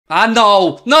Ah,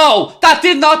 no, that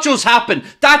did not just happen.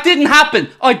 That didn't happen.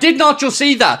 I did not just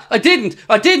see that. I didn't.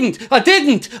 I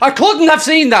couldn't have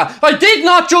seen that. I did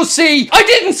not just see. I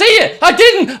didn't see it.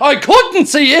 I couldn't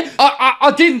see it.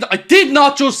 I did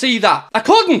not just see that. I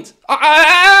couldn't.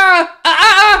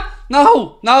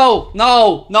 No.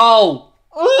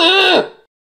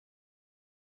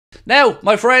 Now,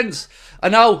 my friends, I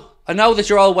know that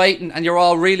you're all waiting and you're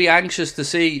all really anxious to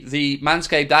see the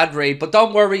Manscaped ad read, but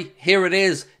don't worry, here it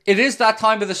is. It is that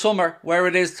time of the summer where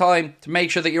it is time to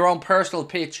make sure that your own personal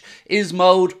pitch is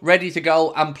mowed, ready to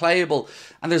go and playable.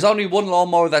 And there's only one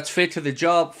lawnmower that's fit for the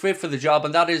job,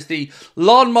 and that is the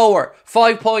Lawnmower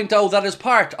 5.0 that is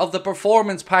part of the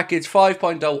Performance Package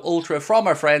 5.0 Ultra from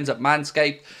our friends at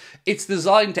Manscaped. It's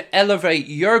designed to elevate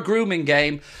your grooming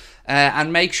game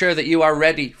and make sure that you are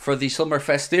ready for the summer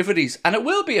festivities. And it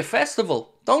will be a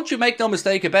festival. Don't you make no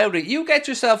mistake about it. You get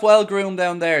yourself well groomed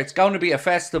down there. It's going to be a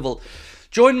festival.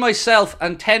 Join myself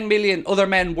and 10 million other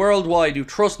men worldwide who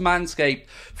trust Manscaped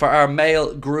for our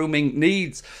male grooming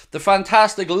needs. The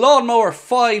fantastic Lawnmower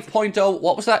 5.0.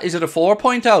 What was that? Is it a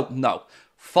 4.0? No.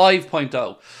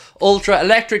 5.0. Ultra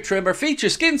electric trimmer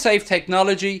features skin-safe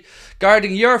technology,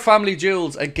 guarding your family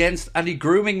jewels against any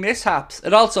grooming mishaps.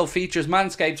 It also features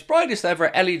Manscaped's brightest ever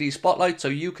LED spotlight, so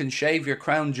you can shave your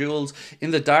crown jewels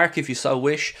in the dark if you so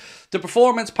wish. The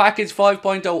Performance Package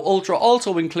 5.0 Ultra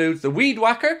also includes the Weed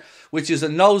Whacker, which is a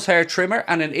nose hair trimmer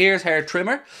and an ears hair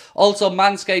trimmer. Also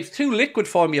Manscaped's 2 liquid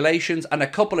formulations and a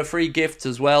couple of free gifts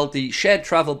as well, the Shed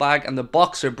Travel Bag and the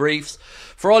Boxer Briefs.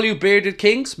 For all you bearded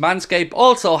kings, Manscaped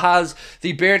also has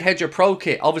the Beard Hedger Pro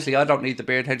Kit. Obviously, I don't need the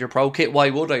Beard Hedger Pro Kit.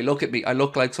 Why would I? Look at me. I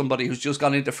look like somebody who's just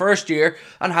gone into first year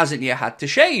and hasn't yet had to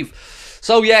shave.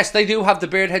 So yes, they do have the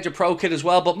Beard Hedger Pro Kit as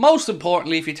well. But most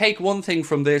importantly, if you take one thing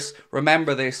from this,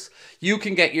 remember this. You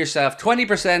can get yourself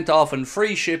 20% off and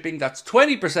free shipping. That's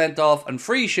 20% off and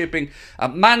free shipping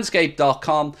at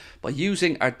manscaped.com by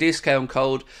using our discount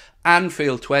code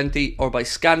Anfield20 or by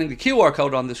scanning the QR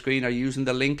code on the screen or using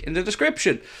the link in the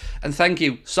description. And thank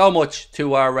you so much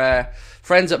to our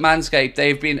friends at Manscaped.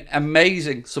 They've been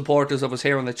amazing supporters of us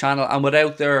here on the channel, and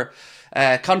without their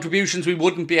contributions we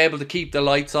wouldn't be able to keep the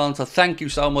lights on. So thank you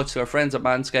so much to our friends at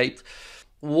Manscaped.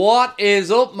 What is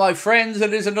up, my friends?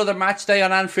 It is another match day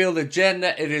on Anfield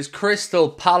Agenda. It is Crystal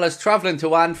Palace travelling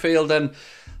to Anfield, and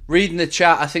reading the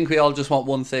chat, I think we all just want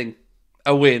one thing: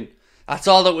 a win. That's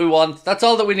all that we want. That's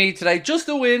all that we need today. Just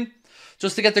a win.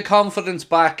 Just to get the confidence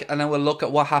back. And then we'll look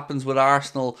at what happens with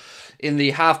Arsenal in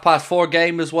the 4:30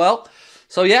 game as well.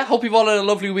 So yeah, hope you've all had a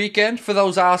lovely weekend. For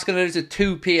those asking, it is a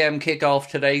 2 PM kickoff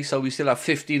today. So we still have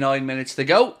 59 minutes to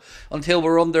go until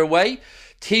we're underway.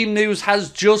 Team news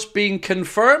has just been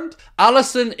confirmed.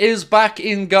 Alisson is back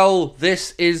in goal.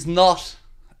 This is not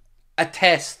a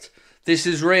test. This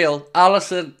is real.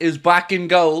 Alisson is back in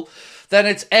goal. Then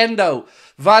it's Endo,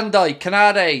 Van Dijk,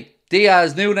 Kanade,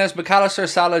 Diaz, Nunes, McAllister,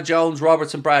 Salah, Jones,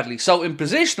 Robertson, Bradley. So in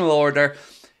positional order,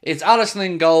 it's Alisson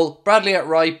in goal, Bradley at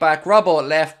right back, Robbo at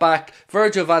left back,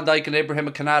 Virgil van Dijk and Ibrahim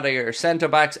Kanade are centre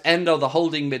backs, Endo the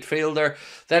holding midfielder.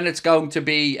 Then it's going to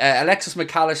be Alexis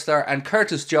McAllister and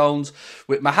Curtis Jones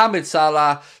with Mohamed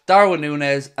Salah, Darwin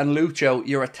Nunes and Lucho,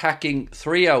 your attacking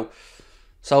trio.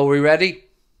 So are we ready?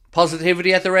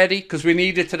 Positivity at the ready? Because we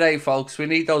need it today, folks. We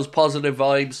need those positive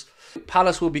vibes.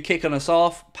 Palace will be kicking us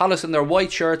off. Palace in their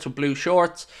white shirts with blue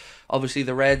shorts. Obviously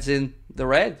the Reds in the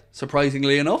red,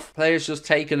 surprisingly enough. Players just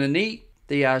taking a knee.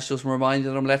 Diaz just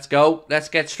reminding them, let's go. Let's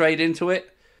get straight into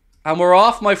it. And we're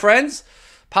off, my friends.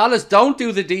 Palace don't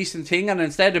do the decent thing and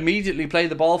instead immediately play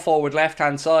the ball forward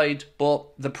left-hand side. But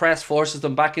the press forces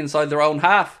them back inside their own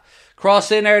half.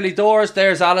 Cross in early doors.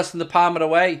 There's Alisson to palm it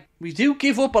away. We do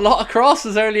give up a lot of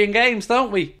crosses early in games,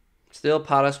 don't we? Still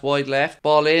Palace wide left.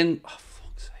 Ball in.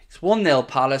 1-0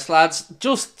 Palace, lads.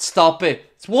 Just stop it.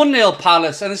 It's 1-0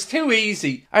 Palace and it's too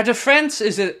easy. Our defence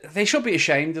they should be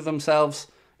ashamed of themselves.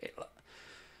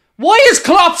 Why is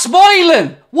Klopp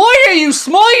smiling? Why are you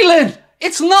smiling?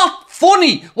 It's not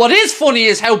funny. What is funny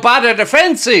is how bad our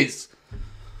defence is.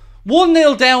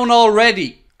 1-0 down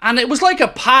already. And it was like a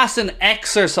passing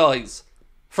exercise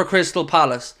for Crystal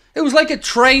Palace. It was like a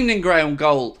training ground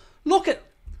goal. Look at...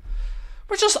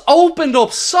 We're just opened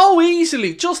up so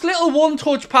easily. Just little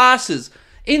one-touch passes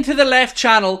into the left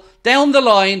channel, down the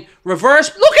line,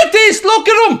 reverse. Look at this. Look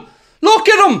at him. Look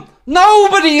at him.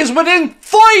 Nobody is within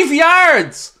 5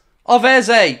 yards of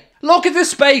Eze. Look at the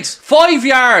space. 5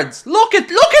 yards. Look at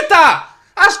that.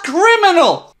 That's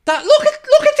criminal. Look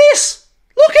at this.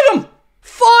 Look at him.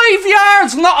 5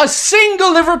 yards. Not a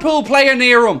single Liverpool player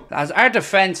near him. As our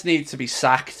defence needs to be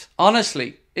sacked.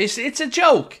 Honestly. It's a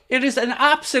joke. It is an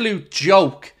absolute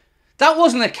joke. That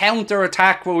wasn't a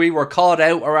counter-attack where we were caught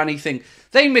out or anything.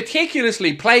 They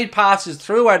meticulously played passes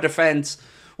through our defence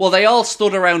while they all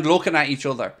stood around looking at each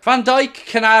other. Van Dijk,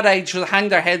 Canade should hang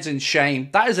their heads in shame.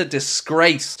 That is a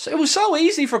disgrace. So it was so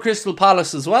easy for Crystal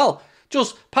Palace as well.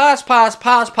 Just pass, pass,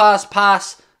 pass, pass,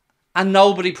 pass, and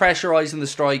nobody pressurising the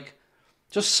strike.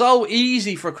 Just so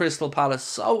easy for Crystal Palace.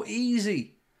 So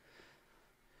easy.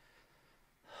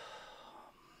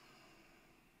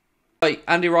 Right,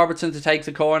 Andy Robertson to take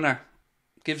the corner.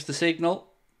 Gives the signal.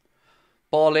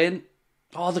 Ball in.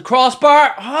 Oh, the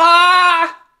crossbar.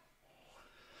 Ah!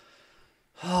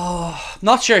 Oh,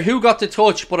 not sure who got the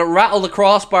touch, but it rattled the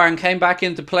crossbar and came back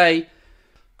into play.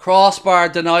 Crossbar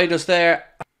denied us there.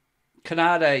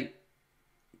 Canade.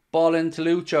 Ball into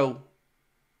Lucho.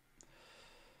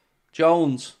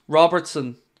 Jones.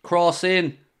 Robertson. Cross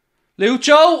in.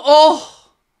 Lucho. Oh!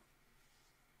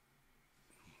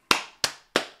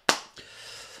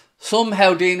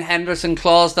 Somehow Dean Henderson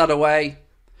claws that away.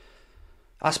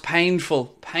 That's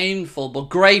painful. Painful. But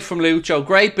great from Lucho.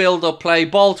 Great build-up play.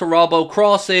 Ball to Robbo.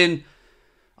 Cross in.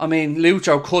 I mean,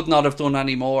 Lucho could not have done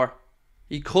any more.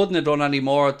 He couldn't have done any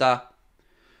more at that.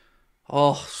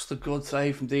 Oh, just a good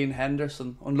save from Dean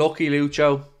Henderson. Unlucky,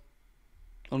 Lucho.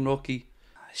 Unlucky.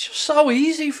 It's just so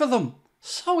easy for them.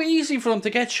 So easy for them to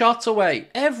get shots away.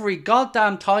 Every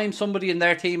goddamn time somebody in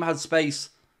their team had space.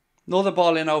 Another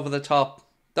ball in over the top.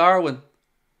 Darwin.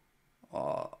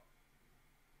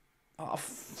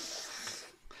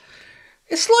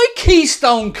 It's like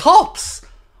Keystone Cops.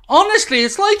 Honestly,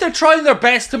 it's like they're trying their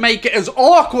best to make it as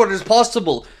awkward as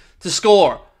possible to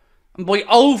score. And by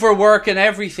overworking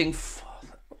everything.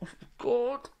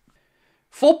 God.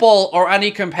 Football or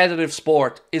any competitive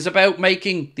sport is about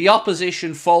making the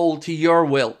opposition fold to your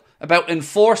will. About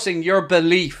enforcing your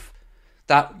belief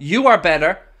that you are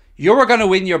better. You are going to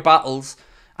win your battles.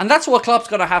 And that's what Klopp's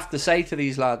going to have to say to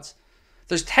these lads.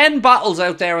 There's 10 battles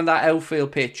out there on that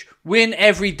outfield pitch. Win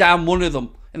every damn one of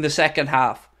them in the second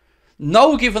half.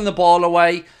 No giving the ball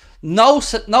away. No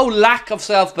lack of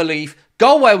self-belief.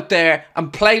 Go out there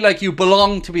and play like you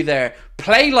belong to be there.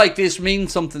 Play like this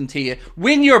means something to you.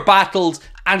 Win your battles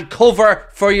and cover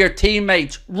for your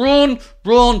teammates. Run,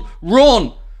 run,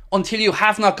 run until you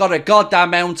have not got a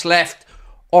goddamn ounce left.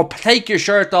 Or take your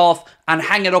shirt off and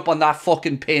hang it up on that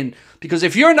fucking pin. Because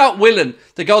if you're not willing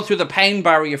to go through the pain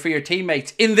barrier for your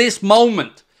teammates in this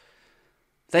moment,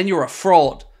 then you're a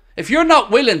fraud. If you're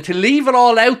not willing to leave it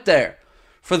all out there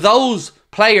for those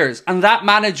players and that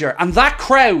manager and that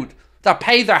crowd that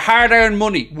pay their hard-earned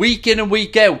money week in and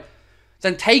week out,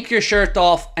 then take your shirt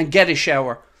off and get a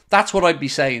shower. That's what I'd be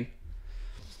saying.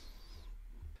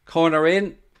 Corner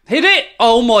in. Hit it!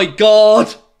 Oh my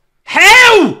God!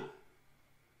 How?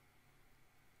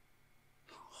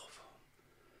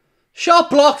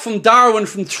 Shot blocked from Darwin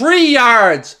from 3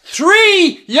 yards.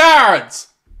 3 yards!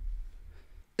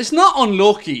 It's not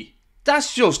unlucky.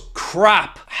 That's just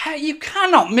crap. You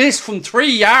cannot miss from 3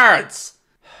 yards.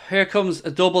 Here comes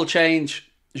a double change.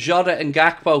 Jota and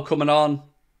Gakpo coming on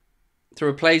to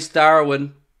replace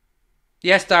Darwin.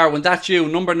 Yes, Darwin, that's you.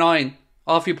 Number 9.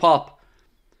 Off you pop.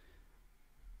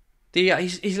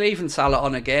 He's leaving Salah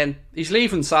on again. He's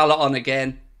leaving Salah on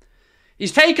again.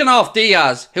 He's taken off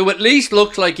Diaz, who at least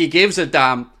looks like he gives a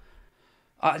damn.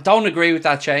 I don't agree with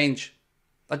that change.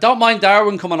 I don't mind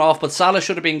Darwin coming off, but Salah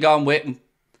should have been gone with him.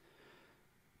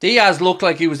 Diaz looked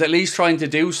like he was at least trying to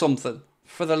do something.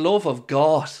 For the love of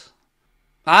God.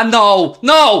 Ah,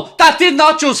 no, that did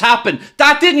not just happen.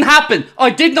 That didn't happen.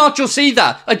 I did not just see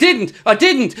that. I didn't. I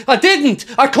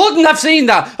couldn't have seen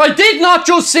that. I did not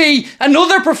just see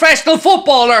another professional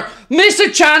footballer miss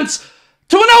a chance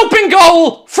to an open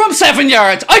goal from 7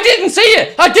 yards. I didn't see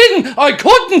it. I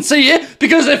couldn't see it,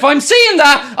 because if I'm seeing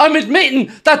that, I'm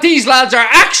admitting that these lads are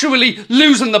actually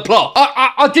losing the plot.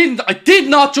 I did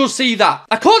not just see that.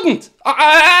 I couldn't.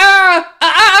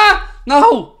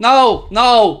 No.